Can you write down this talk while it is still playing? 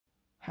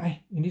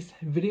Hi, in this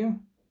video,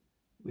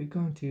 we're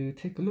going to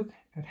take a look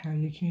at how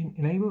you can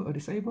enable or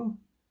disable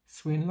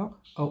screen lock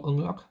or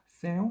unlock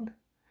sound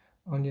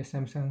on your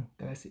Samsung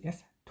Galaxy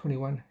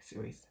S21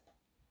 series.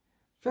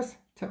 First,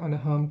 tap on the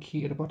home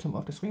key at the bottom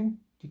of the screen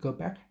to go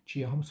back to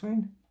your home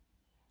screen.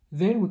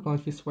 Then we're going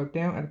to swipe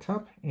down at the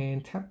top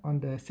and tap on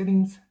the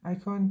settings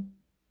icon.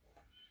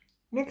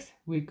 Next,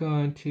 we're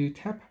going to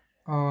tap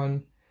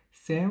on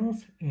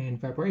sounds and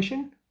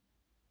vibration.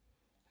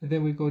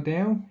 Then we go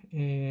down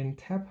and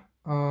tap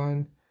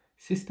on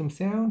system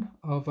sound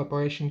or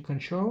vibration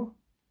control.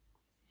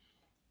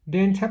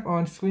 Then tap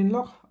on screen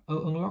lock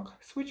or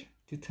unlock switch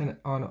to turn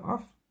it on or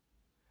off.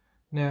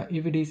 Now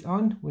if it is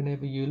on,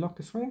 whenever you lock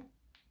the screen,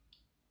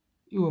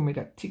 it will make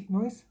that tick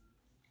noise.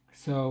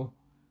 So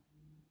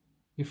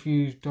if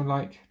you don't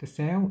like the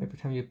sound every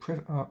time you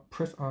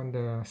press on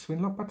the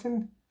screen lock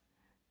button,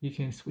 you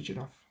can switch it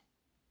off.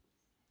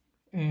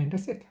 And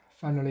that's it.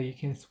 Finally you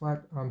can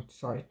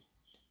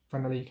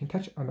Finally you can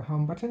touch on the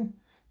home button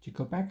to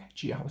go back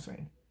to your home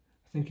screen.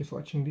 Thank you for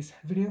watching this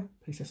video.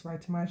 Please subscribe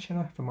to my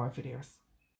channel for more videos.